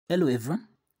Hello everyone,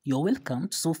 you're welcome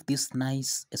to solve this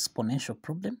nice exponential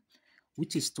problem,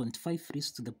 which is 25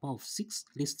 raised to the power of 6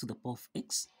 raised to the power of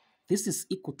x. This is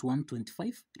equal to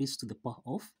 125 raised to the power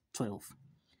of 12.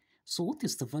 So what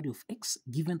is the value of x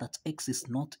given that x is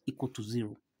not equal to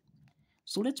 0?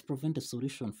 So let's prevent the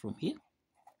solution from here.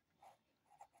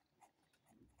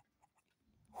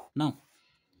 Now,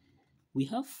 we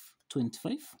have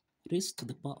 25 raised to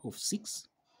the power of 6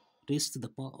 raised to the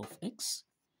power of x.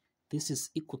 This is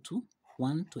equal to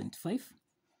 125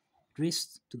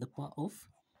 raised to the power of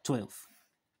 12.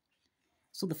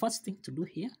 So the first thing to do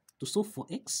here, to solve for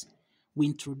x, we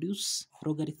introduce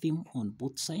logarithm on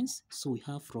both sides. So we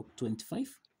have log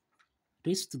 25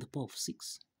 raised to the power of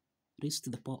 6 raised to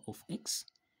the power of x.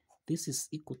 This is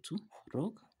equal to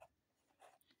log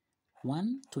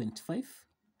 125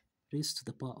 raised to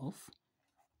the power of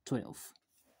 12.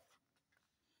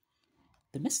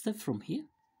 The next step from here,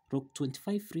 log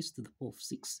 25 raised to the power of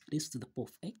 6 raised to the power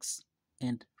of x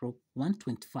and log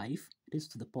 125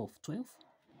 raised to the power of 12.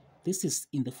 This is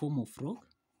in the form of log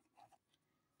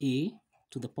a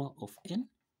to the power of n,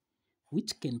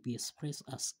 which can be expressed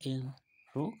as n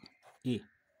log a.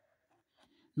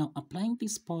 Now, applying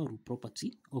this power rule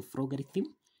property of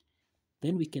logarithm,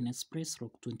 then we can express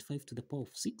log 25 to the power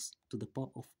of 6 to the power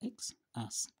of x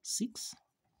as 6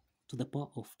 to the power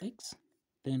of x,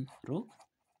 then log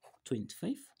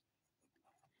 25.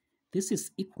 This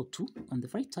is equal to, on the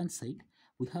right hand side,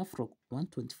 we have log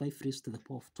 125 raised to the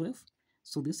power of 12.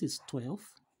 So this is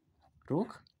 12 log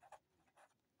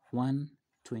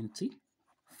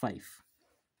 125.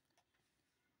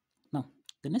 Now,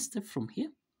 the next step from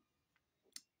here,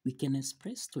 we can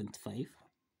express 25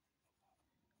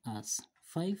 as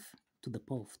 5 to the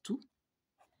power of 2,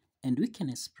 and we can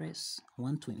express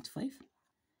 125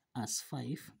 as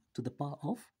 5 to the power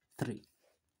of 3.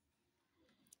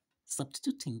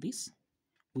 Substituting this,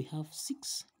 we have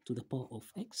 6 to the power of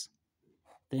x,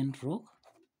 then log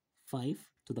 5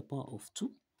 to the power of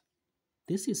 2.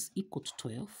 This is equal to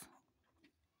 12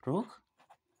 log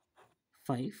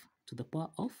 5 to the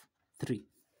power of 3.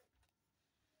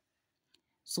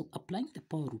 So applying the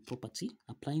power rule property,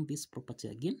 applying this property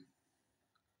again,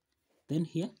 then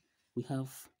here we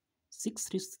have 6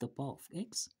 raised to the power of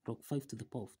x log 5 to the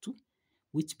power of 2,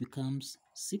 which becomes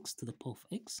 6 to the power of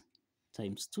x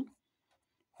times 2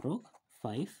 log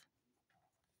 5.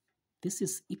 This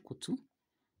is equal to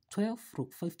 12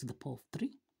 log 5 to the power of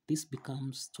 3. This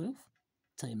becomes 12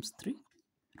 times 3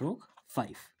 log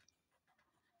 5.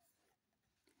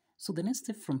 So the next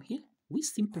step from here, we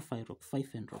simplify log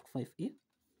 5 and log 5 here,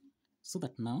 so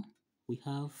that now we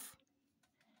have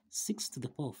 6 to the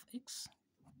power of x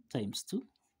times 2.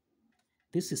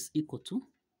 This is equal to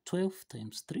 12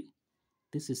 times 3.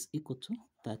 This is equal to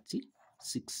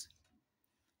 36.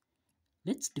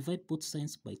 Let's divide both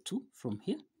sides by 2 from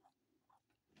here,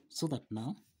 so that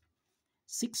now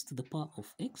 6 to the power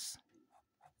of x,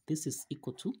 this is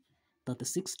equal to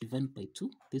 36 divided by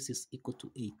 2. This is equal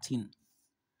to 18.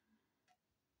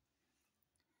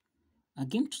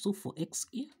 Again, to solve for x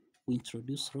here, we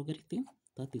introduce logarithm,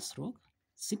 that is log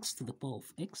 6 to the power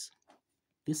of x.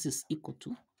 This is equal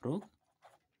to log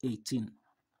 18.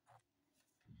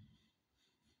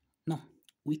 Now,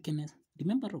 we can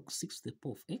remember log 6 to the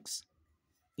power of x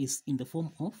is in the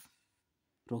form of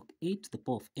log a to the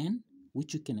power of n,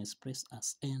 which you can express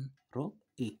as n log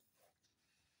a.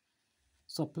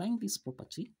 So applying this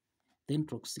property, then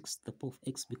log 6 to the power of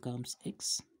x becomes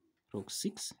x log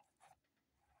 6.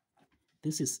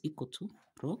 This is equal to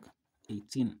log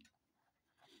 18.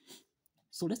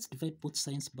 So let's divide both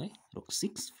sides by log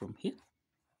 6 from here.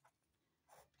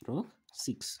 Log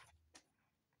 6.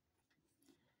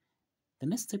 The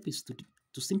next step is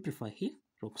to simplify here,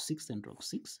 log 6 and log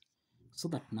 6, so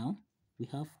that now we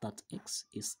have that x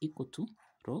is equal to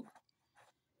log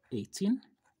 18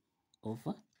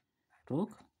 over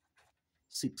log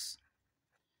 6.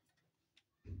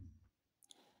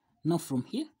 Now from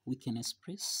here, we can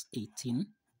express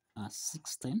 18 as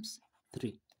 6 times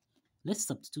 3. Let's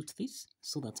substitute this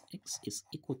so that x is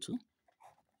equal to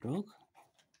log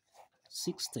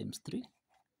 6 times 3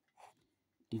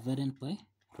 divided by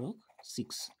log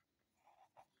 6.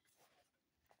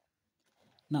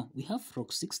 Now we have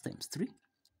log 6 times 3.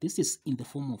 This is in the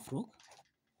form of log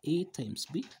a times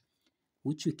b,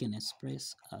 which we can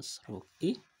express as log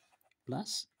a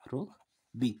plus log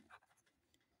b.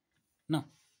 Now,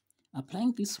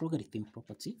 applying this logarithm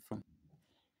property from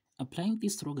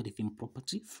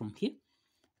here,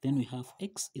 then we have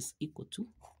x is equal to,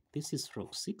 this is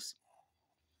log 6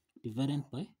 divided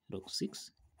by log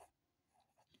 6,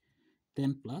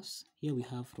 then plus, here we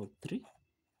have log 3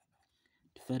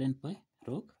 divided by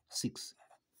log 6.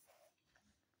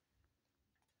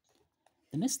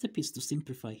 The next step is to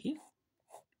simplify here,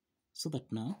 so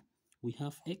that now we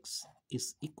have x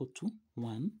is equal to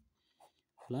 1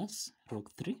 plus log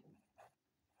 3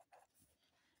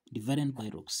 divided by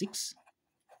log 6,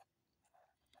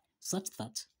 such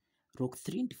that log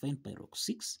 3 divided by log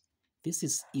 6, this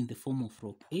is in the form of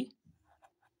log a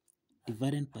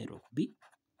divided by log b,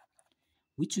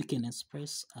 which we can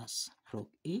express as log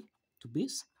a to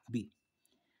base b.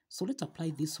 So let's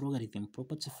apply this logarithm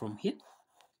property from here,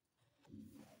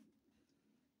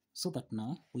 so that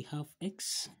now we have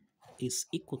x is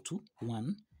equal to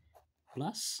 1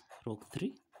 plus log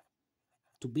 3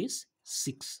 to base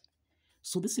 6.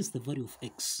 So this is the value of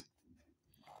x.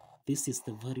 This is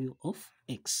the value of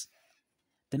x.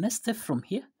 The next step from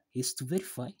here is to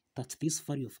verify that this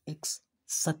value of x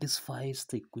satisfies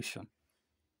the equation.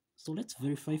 So let's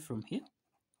verify from here.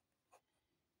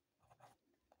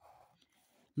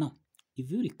 Now,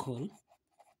 if you recall,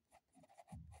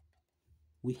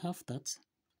 we have that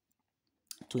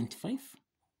 25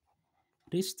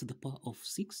 raised to the power of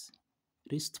 6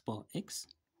 raised to power x,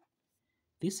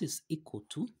 this is equal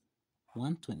to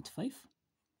 125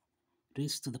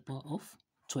 raised to the power of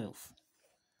 12.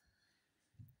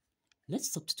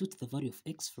 Let's substitute the value of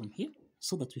x from here,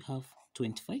 so that we have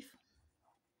 25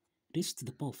 raised to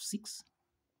the power of 6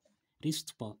 raised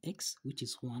to power x, which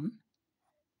is 1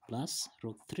 plus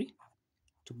log 3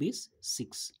 to base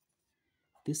 6.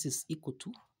 This is equal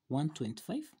to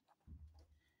 125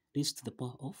 raised to the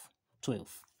power of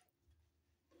 12.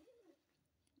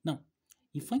 Now,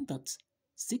 you find that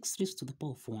 6 raised to the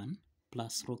power of 1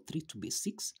 plus log 3 to base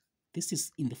 6, this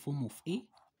is in the form of a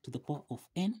to the power of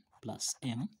n plus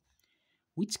m,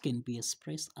 which can be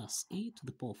expressed as a to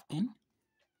the power of n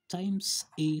times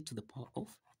a to the power of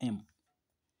m.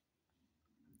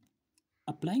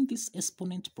 Applying this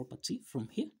exponent property from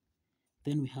here,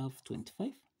 then we have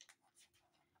 25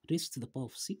 raised to the power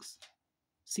of 6.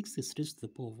 6 is raised to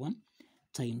the power of 1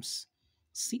 times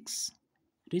 6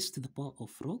 raised to the power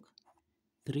of log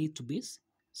 3 to base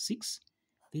 6.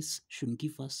 This should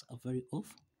give us a value of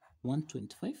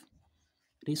 125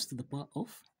 raised to the power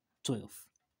of 12.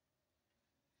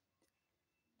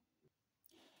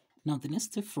 Now the next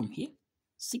step from here,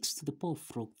 6 to the power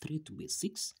of log 3 to base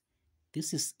 6,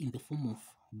 this is in the form of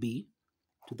b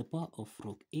to the power of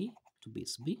log a to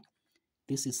base b.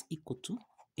 This is equal to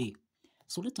a.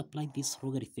 So let's apply this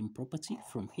logarithm property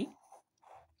from here.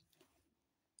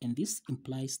 And this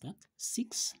implies that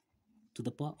 6 to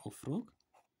the power of log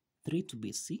 3 to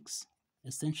base 6,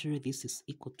 essentially this is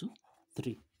equal to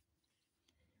 3.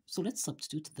 So let's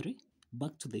substitute 3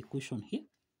 back to the equation here,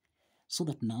 so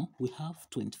that now we have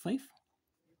 25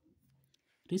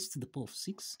 raised to the power of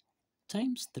 6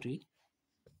 times 3.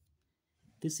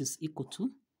 This is equal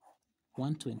to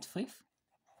 125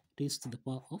 raised to the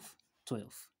power of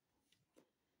 12.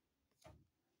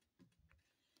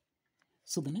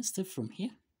 So the next step from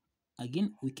here,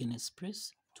 again, we can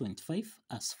express 25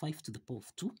 as 5 to the power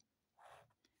of 2,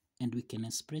 and we can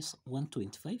express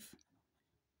 125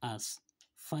 as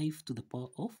 5 to the power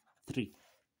of 3.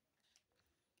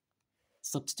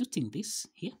 Substituting this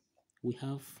here, we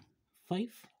have 5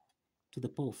 to the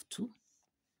power of 2,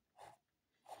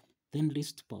 then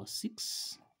raised to the power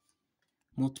 6,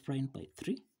 multiplying by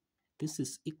 3. This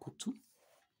is equal to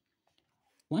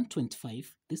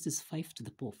 125. This is 5 to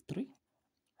the power of 3,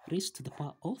 raised to the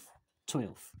power of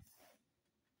 12.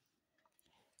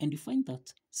 And you find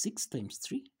that 6 times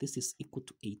 3, this is equal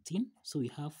to 18. So we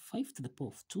have 5 to the power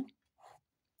of 2,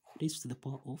 raised to the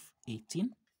power of 18.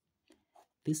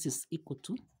 This is equal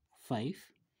to 5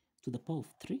 to the power of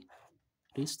 3,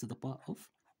 raised to the power of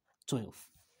 12.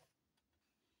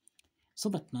 So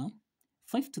that now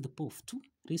 5 to the power of 2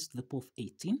 raised to the power of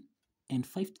 18 and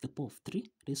 5 to the power of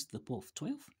 3 raised to the power of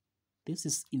 12, this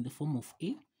is in the form of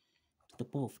a to the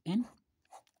power of n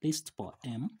raised to the power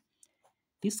m.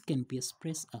 This can be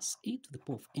expressed as a to the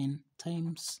power of n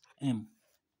times m.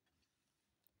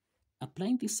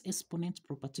 Applying this exponent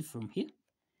property from here,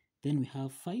 then we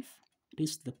have 5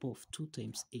 raised to the power of 2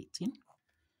 times 18.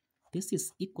 This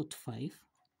is equal to 5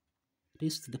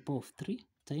 raised to the power of 3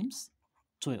 times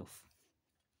 12.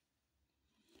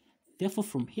 Therefore,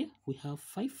 from here, we have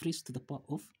 5 raised to the power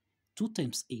of 2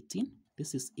 times 18.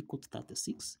 This is equal to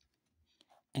 36.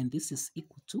 And this is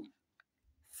equal to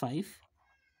 5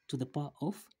 to the power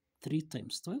of 3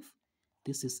 times 12.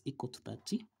 This is equal to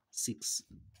 36.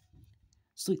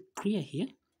 So it's clear here.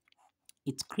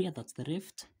 It's clear that the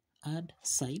left hand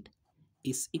side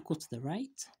is equal to the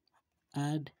right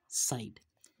hand side.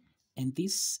 And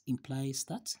this implies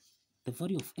that the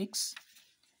value of x,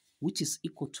 which is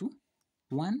equal to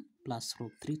 1 plus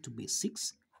log 3 to base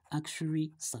 6,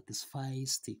 actually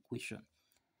satisfies the equation.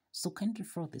 So kindly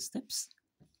follow the steps,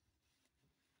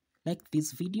 like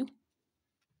this video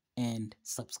and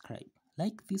subscribe.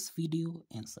 Like this video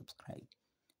and subscribe.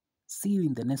 See you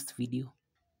in the next video.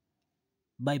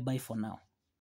 Bye bye for now.